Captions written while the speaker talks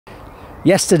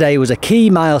Yesterday was a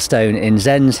key milestone in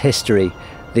Zen's history,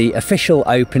 the official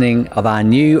opening of our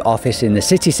new office in the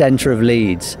city centre of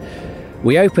Leeds.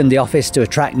 We opened the office to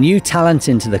attract new talent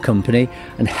into the company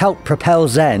and help propel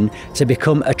Zen to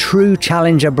become a true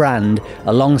challenger brand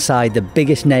alongside the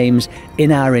biggest names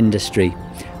in our industry.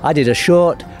 I did a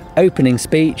short opening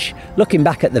speech, looking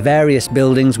back at the various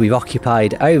buildings we've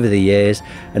occupied over the years,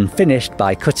 and finished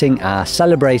by cutting our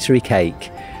celebratory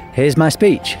cake. Here's my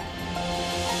speech.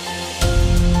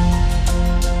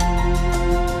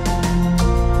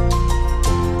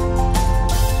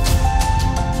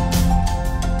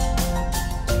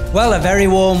 Well, a very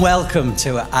warm welcome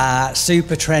to our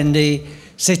super trendy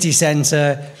city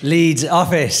centre Leeds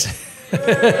office.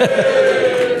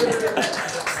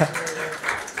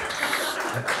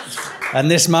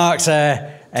 And this marks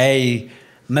a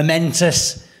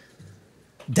momentous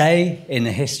day in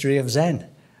the history of Zen,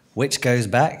 which goes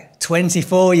back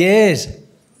 24 years.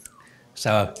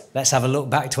 So let's have a look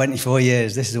back 24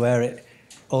 years. This is where it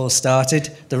all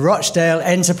started. The Rochdale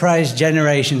Enterprise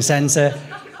Generation Centre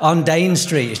on Dane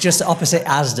Street. It's just opposite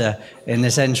Asda in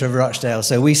the centre of Rochdale.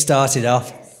 So we started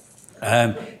off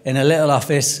in a little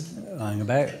office,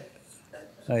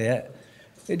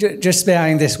 just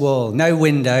behind this wall. No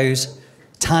windows,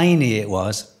 tiny it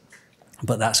was,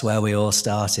 but that's where we all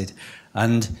started.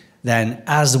 And then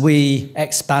as we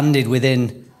expanded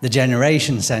within the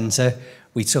Generation Centre,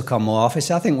 we took on more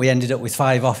offices. I think we ended up with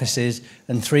 5 offices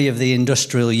and 3 of the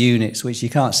industrial units, which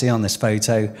you can't see on this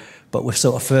photo, but we're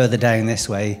sort of further down this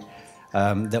way,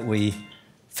 that we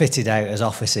fitted out as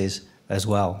offices as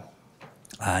well.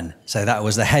 And so that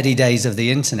was the heady days of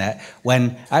the internet,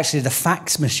 when actually the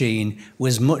fax machine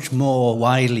was much more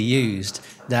widely used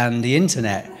than the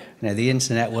internet. You know, the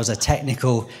internet was a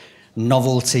technical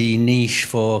novelty niche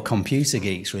for computer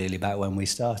geeks, really, back when we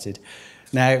started.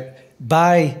 Now,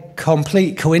 by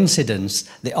complete coincidence,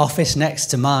 the office next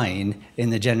to mine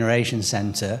in the Generation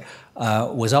Centre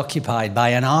was occupied by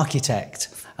an architect.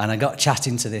 And I got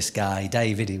chatting to this guy,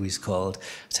 David he was called. I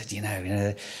said, you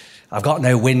know, I've got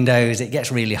no windows, it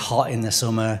gets really hot in the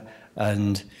summer,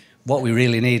 and what we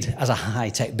really need as a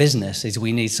high-tech business is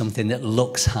we need something that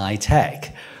looks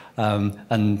high-tech.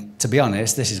 And to be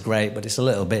honest, this is great, but it's a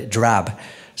little bit drab.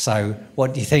 So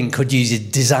what do you think? Could you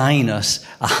design us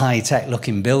a high-tech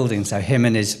looking building? So him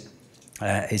and his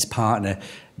partner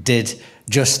did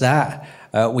just that.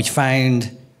 We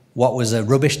found what was a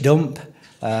rubbish dump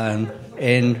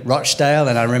in Rochdale,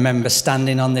 and I remember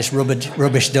standing on this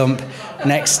rubbish dump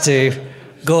next to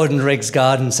Gordon Riggs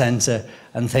Garden Centre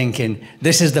and thinking,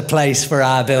 this is the place for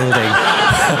our building.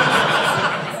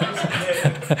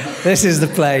 This is the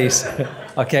place.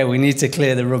 Okay, we need to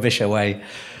clear the rubbish away.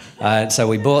 So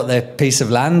we bought the piece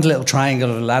of land, little triangle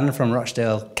of land from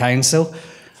Rochdale Council,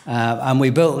 and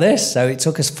we built this. So it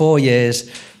took us 4 years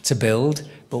to build,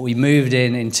 but we moved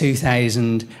in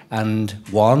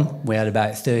 2001. We had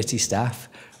about 30 staff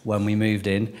when we moved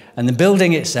in. And the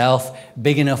building itself,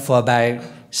 big enough for about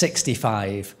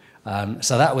 65.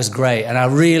 So that was great. And I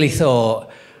really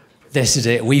thought, this is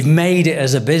it. We've made it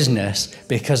as a business,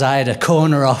 because I had a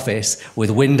corner office with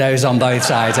windows on both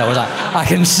sides. I was like, I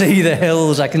can see the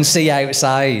hills, I can see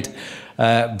outside.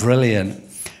 Brilliant.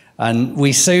 And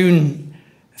we soon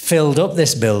filled up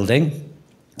this building,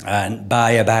 and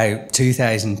by about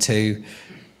 2002,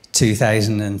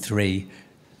 2003,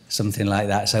 something like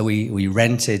that. So we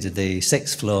rented the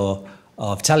 6th floor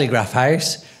of Telegraph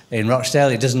House in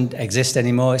Rochdale. It doesn't exist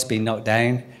anymore, it's been knocked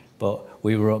down, but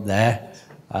we were up there.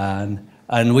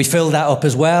 And we filled that up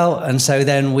as well. And so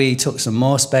then we took some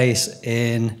more space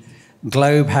in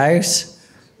Globe House,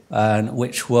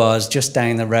 which was just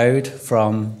down the road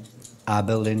from our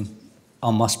building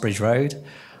on Mossbridge Road.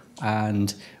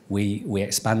 And we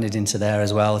expanded into there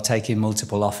as well, taking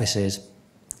multiple offices.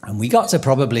 And we got to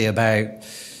probably about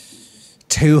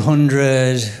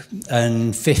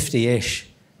 250-ish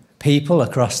people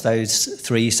across those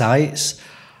 3 sites.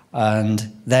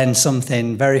 And then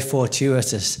something very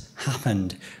fortuitous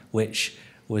happened, which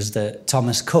was that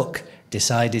Thomas Cook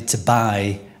decided to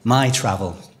buy My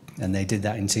Travel. And they did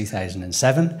that in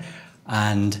 2007.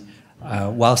 And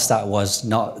whilst that was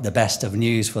not the best of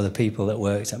news for the people that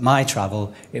worked at My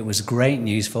Travel, it was great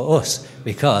news for us,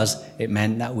 because it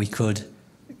meant that we could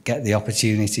get the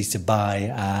opportunity to buy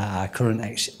our current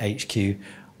HQ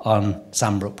on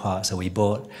Sandbrook Park. So we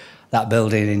bought that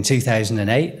building in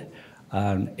 2008.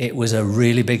 It was a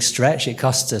really big stretch. It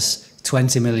cost us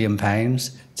 £20 million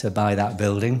to buy that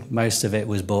building. Most of it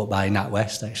was bought by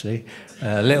NatWest, actually.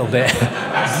 A little bit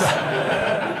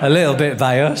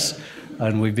by us.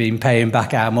 And we've been paying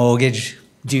back our mortgage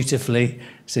dutifully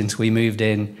since we moved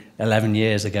in 11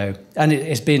 years ago. And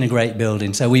it's been a great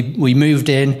building. So we moved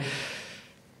in.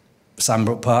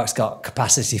 Sandbrook Park's got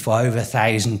capacity for over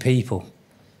 1,000 people.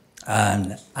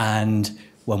 And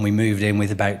when we moved in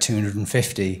with about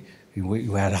 250,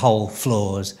 we had whole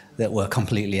floors that were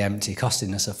completely empty,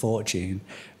 costing us a fortune.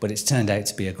 But it's turned out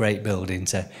to be a great building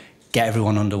to get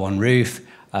everyone under one roof.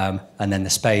 And then the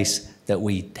space that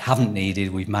we haven't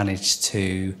needed, we've managed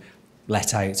to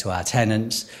let out to our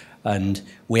tenants. And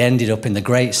we ended up in the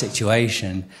great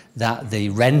situation that the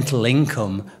rental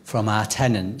income from our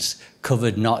tenants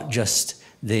covered not just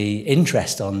the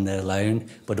interest on the loan,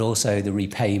 but also the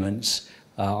repayments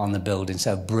on the building.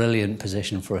 So a brilliant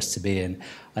position for us to be in.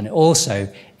 And also,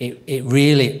 it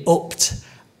really upped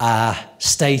our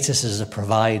status as a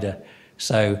provider.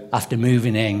 So after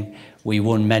moving in, we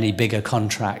won many bigger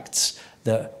contracts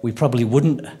that we probably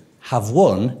wouldn't have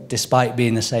won despite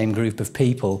being the same group of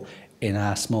people in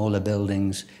our smaller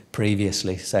buildings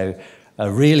previously. So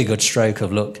a really good stroke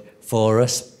of luck for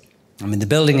us. I mean, the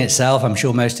building itself, I'm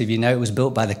sure most of you know, it was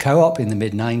built by the Co-op in the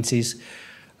mid-90s,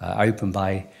 opened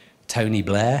by Tony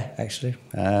Blair, actually,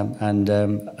 and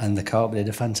the Co-op did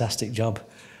a fantastic job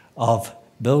of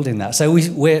building that. So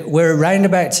we're around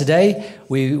about today,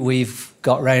 we've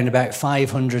got around about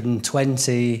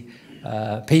 520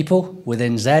 people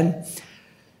within Zen.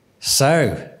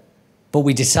 So, but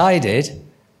we decided,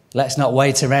 let's not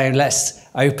wait around, let's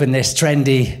open this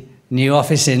trendy new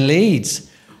office in Leeds.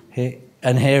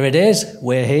 And here it is,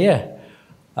 we're here.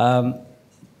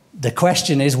 The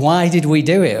question is, why did we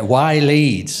do it? Why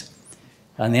Leeds?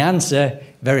 And the answer,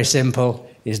 very simple,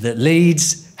 is that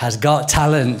Leeds has got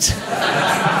talent.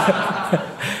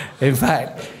 In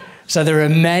fact, so there are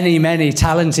many, many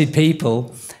talented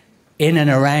people in and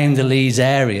around the Leeds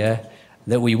area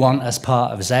that we want as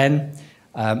part of Zen,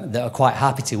 that are quite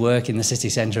happy to work in the city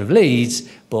centre of Leeds,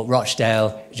 but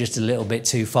Rochdale is just a little bit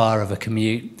too far of a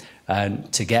commute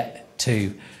to get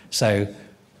to. So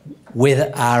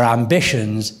with our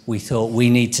ambitions, we thought we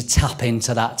need to tap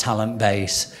into that talent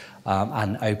base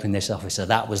and open this office. So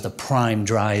that was the prime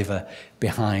driver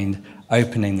behind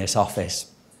opening this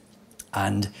office.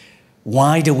 And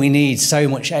why do we need so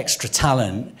much extra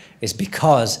talent? It's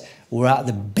because we're at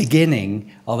the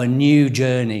beginning of a new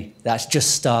journey that's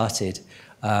just started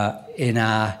in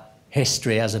our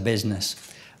history as a business.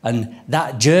 And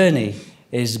that journey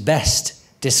is best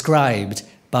described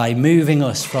by moving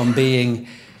us from being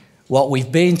what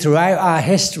we've been throughout our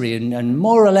history and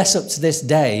more or less up to this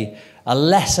day, a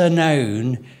lesser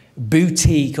known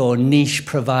boutique or niche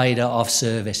provider of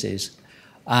services.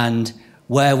 And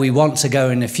where we want to go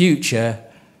in the future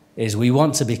is we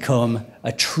want to become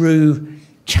a true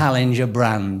challenger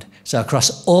brand. So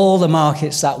across all the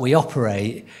markets that we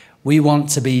operate, we want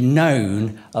to be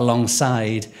known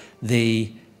alongside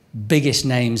the biggest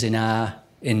names in our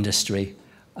industry.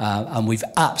 And we've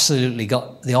absolutely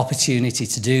got the opportunity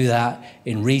to do that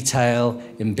in retail,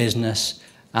 in business,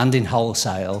 and in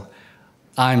wholesale.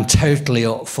 I'm totally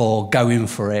up for going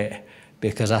for it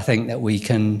because I think that we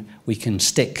can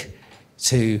stick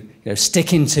to,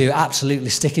 absolutely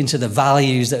sticking to the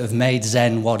values that have made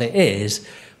Zen what it is,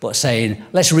 but saying,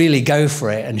 let's really go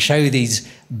for it and show these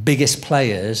biggest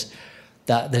players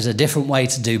that there's a different way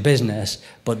to do business,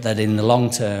 but that in the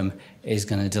long term is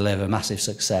going to deliver massive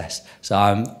success. So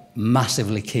I'm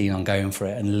massively keen on going for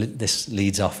it, and this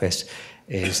Leeds office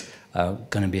is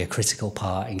going to be a critical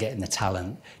part in getting the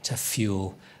talent to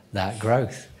fuel that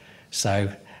growth.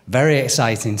 So very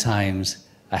exciting times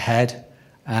ahead,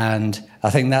 and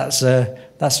I think that's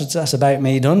about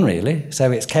me done, really.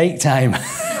 So it's cake time.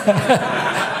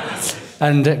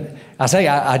 And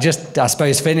I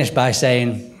suppose finish by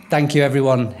saying thank you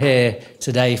everyone here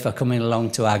today for coming along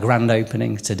to our grand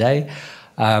opening today.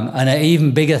 And an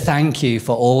even bigger thank you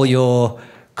for all your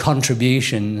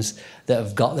contributions that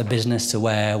have got the business to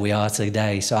where we are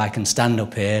today. So I can stand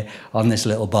up here on this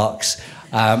little box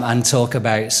and talk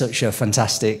about such a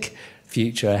fantastic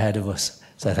future ahead of us.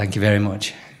 So thank you very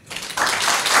much.